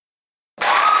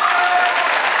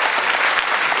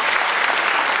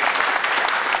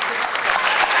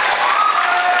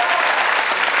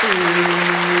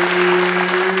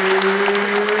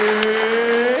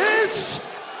It's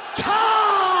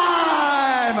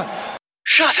time!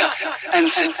 Shut up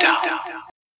and sit down.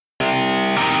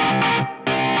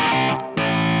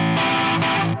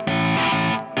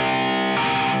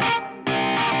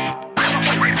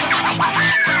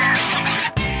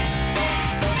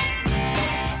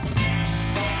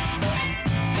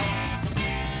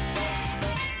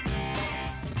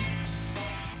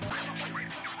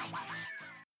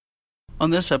 On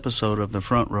this episode of the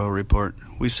Front Row Report,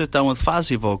 we sit down with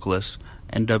Fozzy vocalist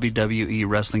and WWE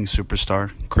wrestling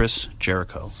superstar Chris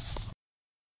Jericho.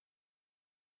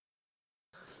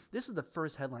 This is the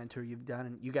first headline tour you've done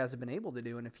and you guys have been able to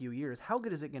do in a few years. How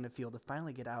good is it going to feel to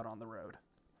finally get out on the road?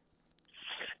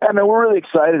 I mean, we're really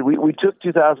excited. We took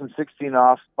 2016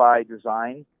 off by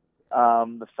design.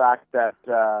 The fact that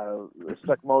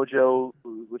Stuck Mojo,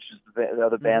 which is the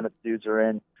other band that the dudes are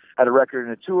in, had a record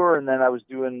and a tour, and then I was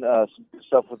doing some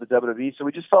stuff with the WWE, so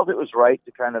we just felt it was right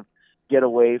to kind of get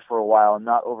away for a while and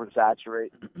not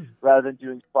oversaturate, rather than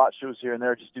doing spot shows here and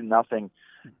there, just do nothing.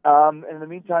 In the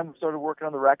meantime, we started working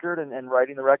on the record and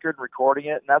writing the record and recording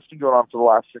it, and that's been going on for the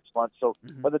last 6 months. So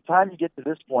by the time you get to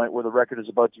this point where the record is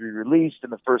about to be released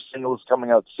and the first single is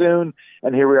coming out soon,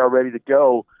 and here we are ready to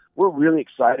go, we're really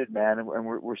excited, man, and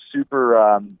we're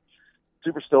super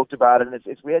stoked about it. And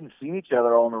it's we hadn't seen each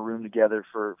other all in a room together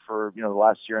for the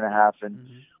last year and a half, and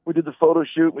we did the photo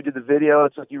shoot, we did the video.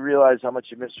 It's like you realize how much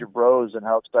you miss your bros and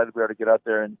how excited we are to get out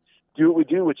there and do what we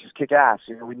do, which is kick ass.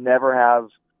 We never have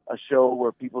a show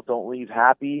where people don't leave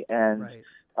happy, and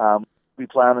we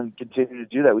plan on continuing to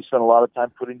do that. We spent a lot of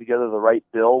time putting together the right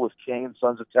bill with King and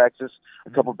Sons of Texas, a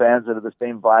couple bands that are the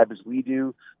same vibe as we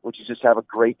do, which is just have a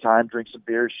great time, drink some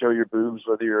beers, show your boobs,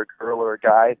 whether you're a girl or a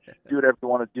guy, do whatever you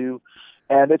want to do.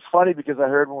 And it's funny because I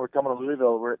heard when we were coming to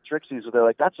Louisville, we're at Trixie's, where they're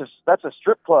like, that's a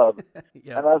strip club.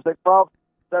 And I was like, well,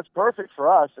 that's perfect for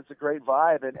us. It's a great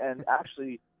vibe. And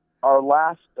actually, our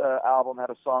last album had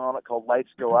a song on it called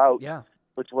Lights Go Out,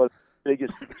 which was the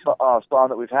biggest song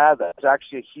that we've had. That's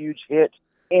actually a huge hit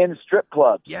in strip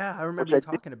clubs. Yeah, I remember you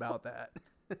talking about that.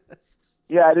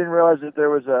 Yeah, I didn't realize that there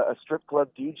was a strip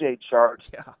club DJ chart.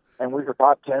 Yeah. And we were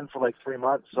top 10 for like 3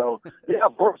 months. So, yeah,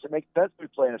 of course, it makes sense to be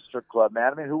playing a strip club,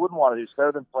 man. I mean, who wouldn't want to do? It's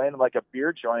better than playing in like a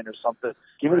beer joint or something.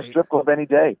 Give me a strip club any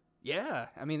day. Yeah.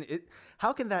 I mean,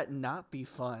 how can that not be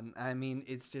fun? I mean,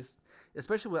 it's just,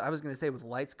 especially what I was going to say with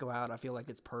Lights Go Out, I feel like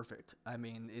it's perfect. I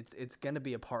mean, it's going to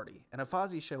be a party. And a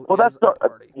Fozzy show is a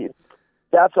party.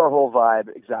 That's our whole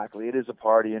vibe, exactly. It is a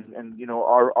party. And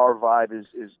our vibe is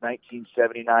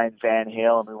 1979 Van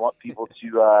Halen. We want people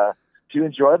to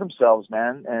enjoy themselves,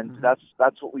 man, and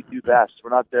that's what we do best. We're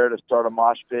not there to start a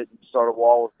mosh pit and start a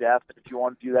wall of death. If you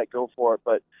want to do that, go for it.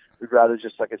 But we'd rather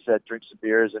just, like I said, drink some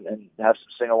beers and have some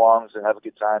sing-alongs and have a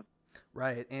good time.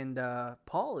 Right, and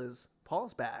Paul's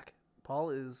back. Paul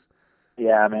is...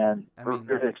 Yeah, man. We're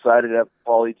really excited to have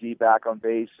Paulie D back on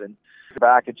bass and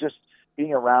just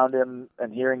being around him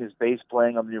and hearing his bass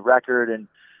playing on the new record. And,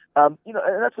 and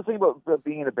that's the thing about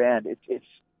being in a band.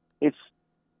 It's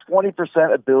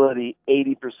 20% ability,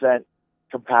 80%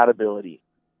 compatibility.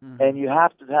 And you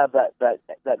have to have that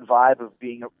vibe of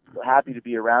being happy to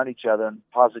be around each other and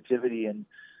positivity and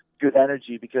good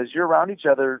energy, because you're around each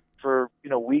other for,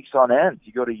 weeks on end.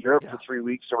 You go to Europe for 3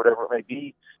 weeks or whatever it may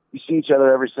be. You see each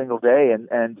other every single day.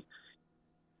 And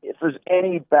if there's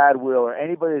any bad will or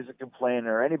anybody's a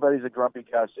complainer or anybody's a grumpy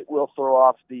cuss, it will throw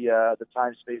off the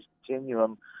time-space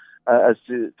continuum as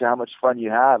to how much fun you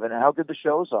have and how good the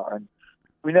shows are. And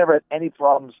we never had any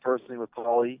problems personally with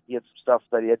Paulie. He had some stuff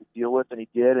that he had to deal with, and he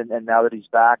did. And now that he's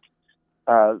back,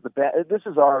 the band. This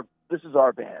is our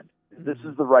band. This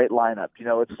is the right lineup.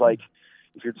 It's like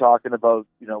if you're talking about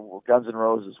Guns N'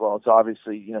 Roses. Well, it's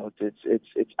obviously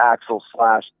it's Axl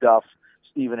 / Duff,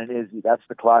 Steven and Izzy. That's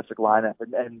the classic lineup.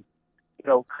 And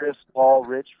Chris, Paul,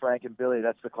 Rich, Frank, and Billy.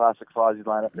 That's the classic Fozzy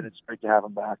lineup, and it's great to have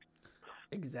them back.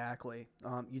 Exactly.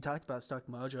 You talked about Stuck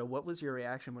Mojo. What was your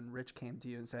reaction when Rich came to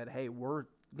you and said, hey, we're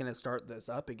going to start this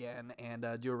up again and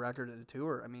do a record and a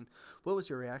tour? I mean, what was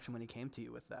your reaction when he came to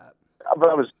you with that? I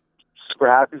was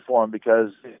super happy for him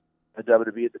because the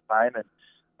WWE at the time,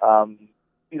 and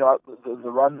the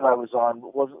run that I was on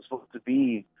wasn't supposed to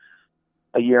be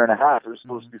a year and a half. It was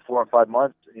supposed to be 4 or 5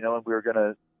 months, and we were going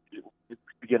to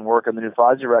begin work on the new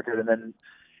Fozzy record, and then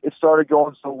it started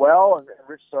going so well, and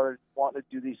Rich started wanting to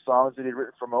do these songs that he'd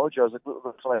written for Mojo. I was like,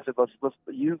 so I said, let's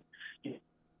you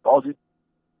all do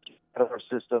out of our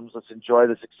systems. Let's enjoy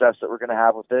the success that we're going to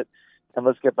have with it, and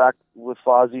let's get back with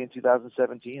Fozzy in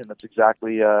 2017. And that's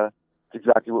exactly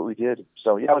what we did.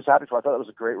 So yeah, I was happy for it. I thought it was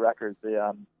a great record.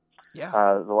 Yeah.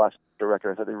 The last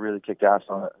record. I thought they really kicked ass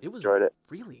on it. It was Enjoyed it.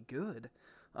 really good.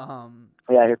 Yeah,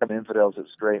 Here Come the Infidels. It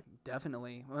was great.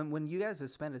 Definitely. When you guys have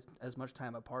spent as much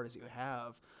time apart as you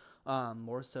have,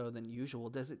 more so than usual,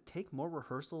 does it take more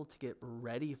rehearsal to get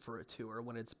ready for a tour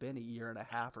when it's been a year and a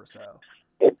half or so?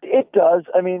 It does.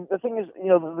 I mean, the thing is,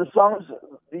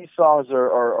 these songs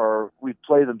are we've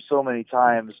played them so many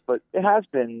times, but it has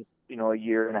been, a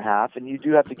year and a half, and you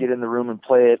do have to get in the room and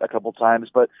play it a couple times,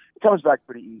 but it comes back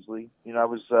pretty easily. I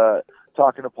was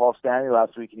talking to Paul Stanley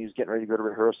last week, and he was getting ready to go to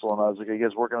rehearsal, and I was like, "Are you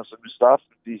guys working on some new stuff?"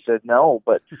 He said, "No,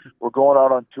 but we're going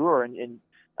out on tour, and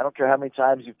I don't care how many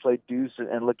times you've played Deuce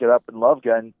and Look It Up and Love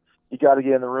Gun, you got to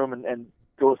get in the room and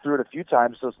go through it a few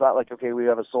times, so it's not like, okay, we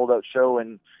have a sold-out show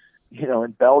in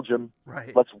Belgium,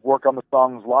 right, let's work on the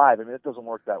songs live." I mean, it doesn't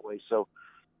work that way. So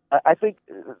I think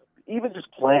even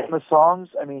just playing the songs,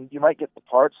 I mean, you might get the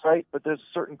parts right, but there's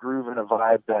a certain groove and a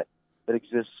vibe that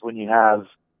exists when you have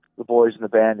the boys in the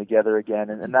band together again.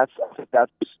 And I think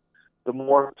that's the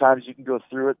more times you can go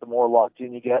through it, the more locked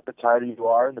in you get, the tighter you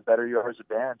are, and the better you are as a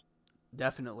band.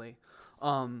 Definitely.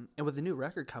 And with the new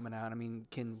record coming out, I mean,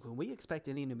 can we expect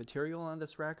any new material on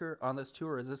this record, on this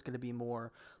tour? Or is this going to be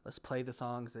more, let's play the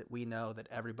songs that we know, that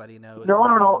everybody knows? No.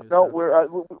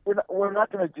 We're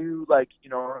not going to do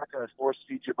we're not going to force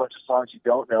feed you a bunch of songs you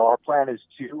don't know. Our plan is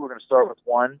two. We're going to start with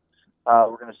one.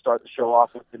 We're going to start the show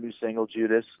off with the new single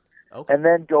Judas, okay, and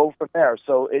then go from there.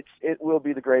 So it will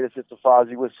be the greatest hits of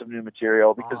Fozzy with some new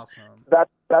material, because awesome.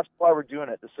 that's why we're doing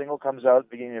it. The single comes out at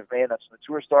the beginning of May, and that's when the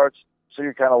tour starts. So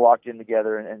you're kind of locked in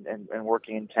together and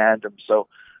working in tandem. So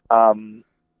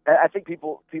I think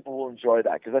people will enjoy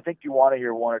that, because I think you want to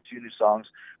hear one or two new songs.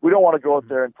 We don't want to go out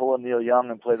there and pull a Neil Young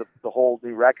and play the whole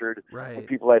new record right, when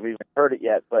people haven't even heard it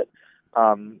yet. But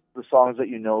the songs that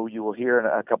you will hear, and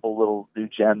a couple little new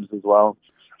gems as well.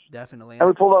 Definitely. And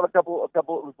we pulled out a couple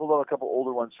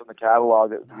older ones from the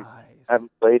catalog that we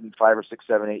haven't played in 5 or 6,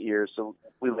 7, 8 years. So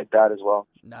we like that as well.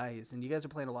 Nice. And you guys are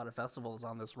playing a lot of festivals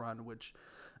on this run, which,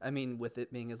 I mean, with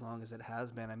it being as long as it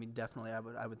has been, I mean, definitely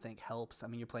I would think helps. I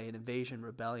mean, you're playing Invasion,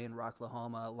 Rebellion,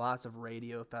 Rocklahoma, lots of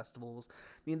radio festivals.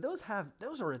 I mean, those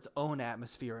are its own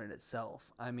atmosphere in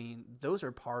itself. I mean, those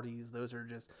are parties. Those are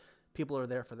just, people are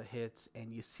there for the hits,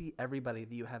 and you see everybody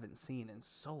that you haven't seen in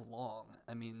so long.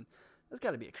 I mean, that's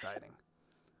got to be exciting.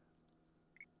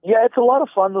 Yeah, it's a lot of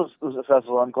fun, those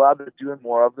festivals. I'm glad they're doing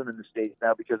more of them in the States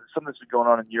now, because it's something that's been going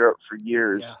on in Europe for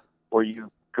years, where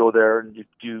you go there and you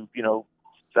do,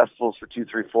 festivals for 2,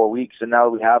 3, 4 weeks. And now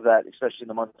we have that, especially in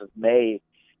the month of May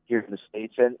here in the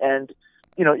States. And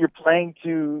you're playing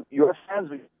to your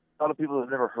fans. A lot of people have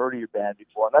never heard of your band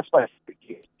before, and that's my favorite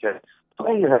gig.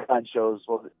 Playing your headline shows,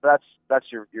 well, that's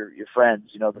your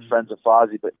friends, the friends of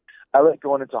Fozzy. But I like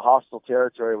going into hostile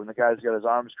territory when the guy's got his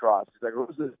arms crossed. He's like,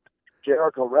 "Who's this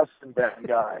Jericho wrestling band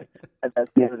guy?" And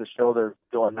at the end of the show, they're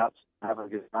going nuts, having a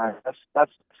good time.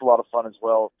 That's a lot of fun as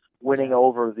well, winning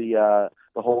over the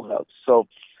holdouts. So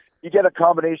you get a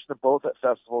combination of both at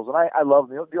festivals, and I love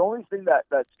them. The only thing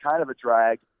that's kind of a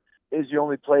drag is you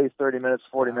only play 30 minutes,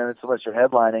 40 minutes unless you're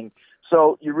headlining.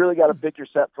 So you really got to pick your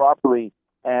set properly.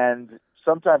 And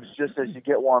sometimes just as you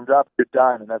get warmed up, you're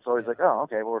done, and that's always like, "Oh,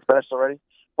 okay, well, we're finished already."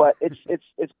 But it's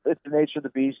the nature of the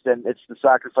beast, and it's the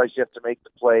sacrifice you have to make to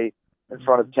play in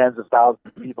front of tens of thousands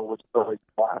of people, which is really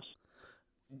class.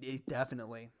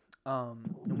 Definitely.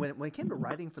 When it came to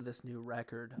writing for this new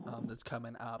record that's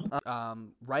coming up,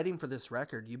 writing for this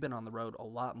record, you've been on the road a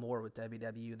lot more with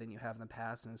WW than you have in the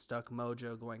past, and Stuck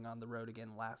Mojo going on the road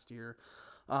again last year.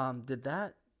 Did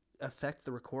that affect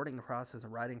the recording process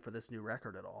of writing for this new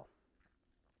record at all?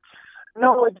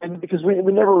 No, it didn't, because we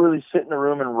never really sit in a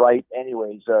room and write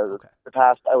anyways. In the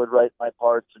past, I would write my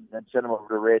parts and send them over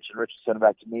to Rich, and Rich would send them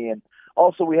back to me. And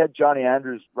also, we had Johnny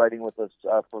Andrews writing with us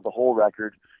for the whole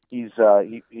record. He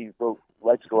wrote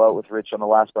Lights Go Out with Rich on the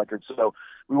last record, so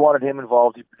we wanted him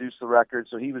involved. He produced the record,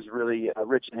 so he was really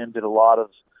Rich and him did a lot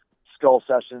of skull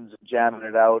sessions and jamming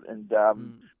it out, and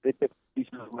they picked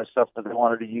pieces of my stuff that they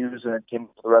wanted to use, and it came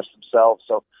for the rest themselves.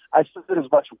 So I still did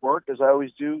as much work as I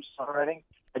always do songwriting.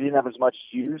 I didn't have as much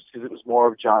use, because it was more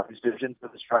of Johnny's vision for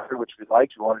this record, which we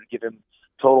liked. We wanted to give him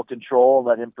total control and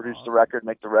let him produce the record,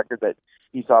 make the record that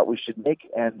he thought we should make,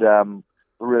 and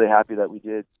we're really happy that we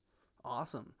did.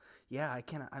 Awesome. Yeah,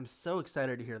 I'm so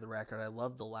excited to hear the record. I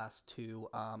love the last two.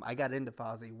 I got into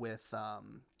Fozzy with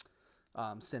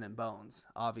Sin and Bones,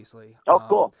 obviously. Oh,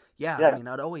 cool. Yeah, I mean,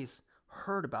 I'd always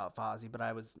heard about Fozzy, but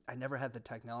I never had the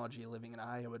technology living in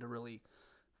Iowa to really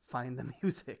find the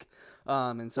music.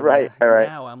 And so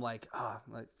now I'm like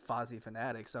Fozzy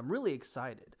fanatic. So I'm really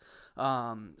excited.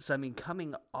 So I mean,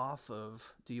 coming off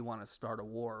of "Do You Want to Start a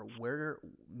War," where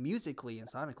musically and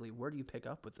sonically, where do you pick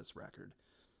up with this record?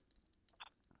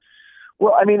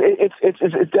 Well, I mean, it's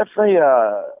definitely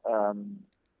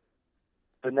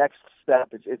the next step.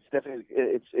 It's definitely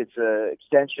it's a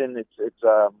extension. It's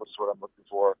what's what I'm looking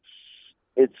for.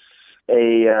 It's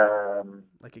a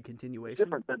Like a continuation.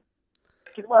 different than,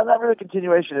 well, not really a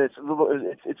continuation. It's a little.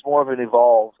 It's more of an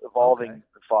evolving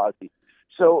Fozzy.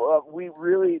 So we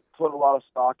really put a lot of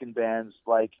stock in bands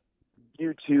like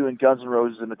U2 and Guns N'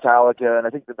 Roses and Metallica, and I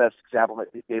think the best example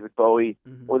might be David Bowie,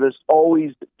 where there's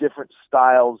always different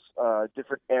styles,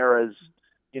 different eras,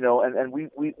 and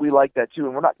we like that too.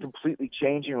 And we're not completely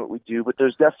changing what we do, but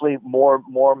there's definitely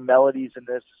more melodies in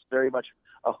this. It's very much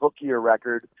a hookier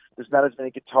record. There's not as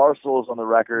many guitar solos on the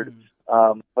record,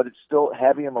 but it's still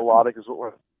heavy and melodic, is what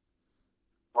we're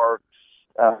more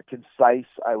concise,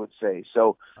 I would say.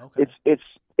 So it's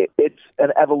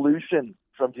an evolution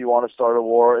from "Do You Want to Start a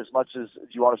War" as much as "Do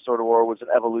You Want to Start a War" was an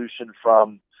evolution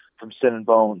from "Sin and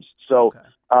Bones." So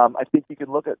I think you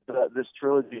can look at this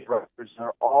trilogy of records.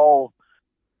 They're all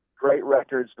great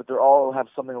records, but they all have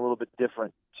something a little bit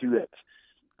different to it.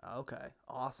 Okay,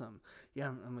 awesome.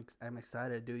 Yeah, I'm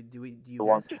excited. Do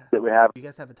you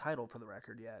guys have a title for the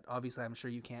record yet? Obviously, I'm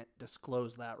sure you can't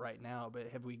disclose that right now, but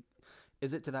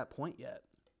is it to that point yet?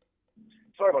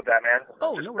 Sorry about that, man.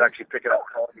 Oh, no worries. Actually picking up.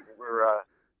 We're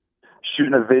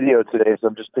shooting a video today, so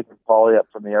I'm just picking Polly up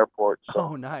from the airport. So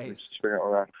oh, nice.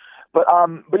 But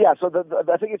yeah, so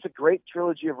I think it's a great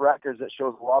trilogy of records that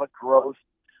shows a lot of growth,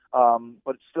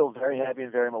 but it's still very heavy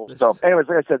and very melodic. So, anyways,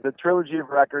 like I said, the trilogy of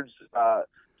records,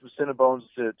 from Sin and Bones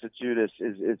to Judas,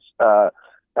 I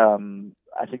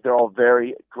think they're all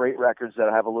very great records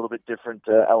that have a little bit different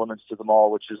elements to them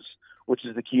all, which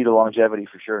is the key to longevity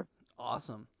for sure.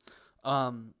 Awesome.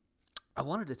 I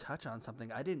wanted to touch on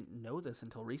something. I didn't know this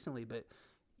until recently, but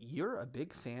you're a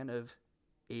big fan of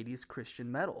 80s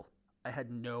Christian metal. I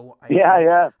had no idea.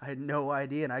 Yeah. I had no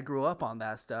idea, and I grew up on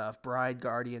that stuff. Bride,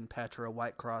 Guardian, Petra,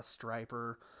 White Cross,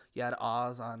 Striper. You had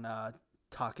Oz on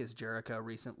Chris Jericho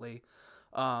recently.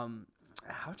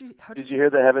 Did you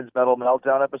hear the Heaven's Metal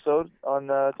Meltdown episode on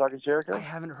Talking Jericho? I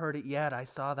haven't heard it yet. I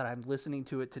saw that. I'm listening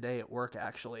to it today at work,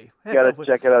 actually. You gotta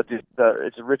check it out, dude.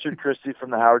 It's Richard Christie from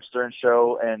the Howard Stern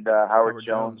Show and Howard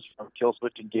Jones from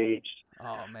Killswitch Engaged.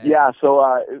 Oh man. Yeah,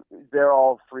 so they're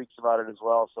all freaks about it as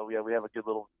well. So yeah, we have a good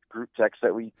little group text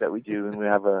that we do, and we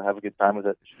have a good time with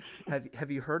it. Have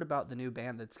you heard about the new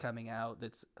band that's coming out?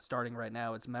 That's starting right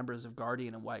now. It's members of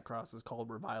Guardian and White Cross. It's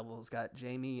called Revival. It's got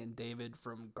Jamie and David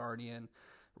from Guardian,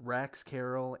 Rex,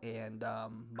 Carol, and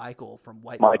Michael from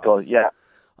White Cross. Michael, yeah.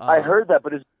 I heard that,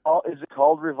 but is it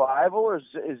called Revival, or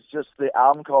is just the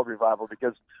album called Revival?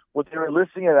 Because what they were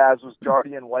listing it as was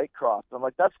Guardian White Cross. I'm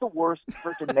like, that's the worst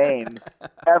freaking name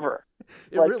ever.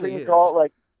 It really is.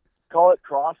 Call it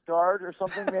Cross Guard or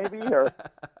something, maybe, or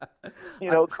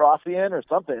Crossian or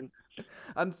something.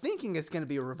 I'm thinking it's going to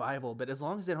be a Revival, but as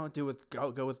long as they don't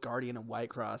go with Guardian and White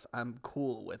Cross, I'm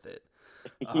cool with it.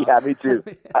 Yeah, me too.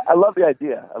 I love the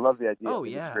idea. Oh,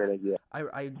 yeah. It's a great idea.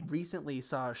 I recently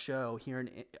saw a show here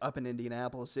up in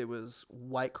Indianapolis. It was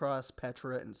White Cross,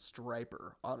 Petra, and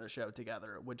Striper on a show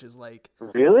together, which is like...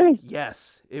 Really?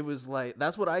 Yes. It was like...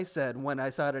 That's what I said when I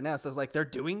saw it announced. I was like, they're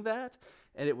doing that?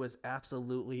 And it was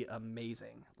absolutely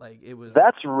amazing. Like, it was...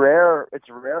 That's rare. It's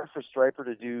rare for Striper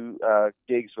to do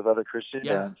gigs with other Christian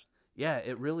bands. Yeah,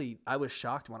 it really... I was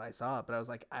shocked when I saw it, but I was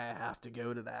like, I have to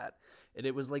go to that. And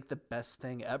it was like the best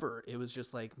thing ever. It was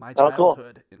just like my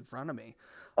childhood in front of me.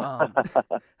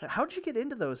 How'd you get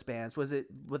into those bands? Was it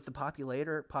with the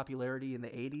popularity in the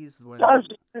 80s? It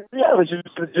was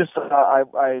just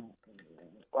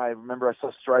I remember I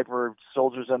saw Striper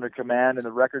Soldiers Under Command in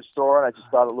the record store, and I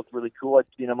just thought it looked really cool. I'd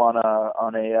seen him on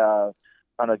a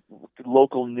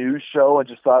local news show, and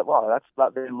just thought, wow,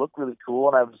 they look really cool.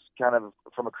 And I was kind of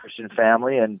from a Christian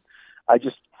family, and I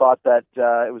just thought that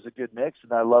it was a good mix,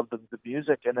 and I loved the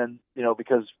music. And then,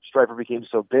 because Striper became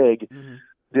so big,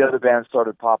 the other bands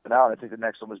started popping out. I think the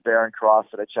next one was Barren Cross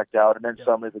that I checked out, and then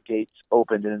suddenly the gates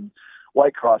opened, and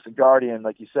White Cross and Guardian,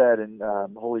 like you said, and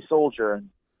Holy Soldier, and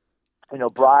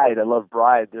Bride. I love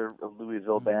Bride. They're a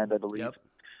Louisville band, I believe. Yep.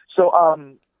 So,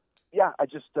 I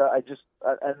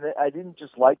didn't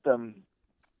just like them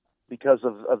because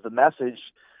of the message.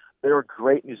 They were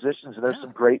great musicians, and there's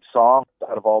some great songs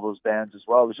out of all those bands as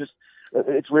well.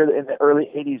 It's weird. In the early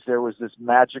 80s, there was this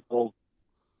magical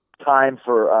time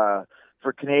for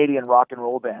Canadian rock and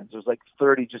roll bands. There was like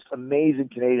 30 just amazing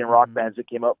Canadian rock bands that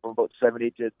came up from about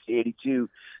 78 to 82.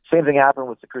 Same thing happened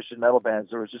with the Christian metal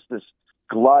bands. There was just this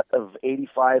glut of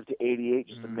 85 to 88,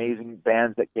 just amazing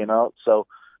bands that came out. So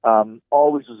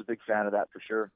always was a big fan of that for sure.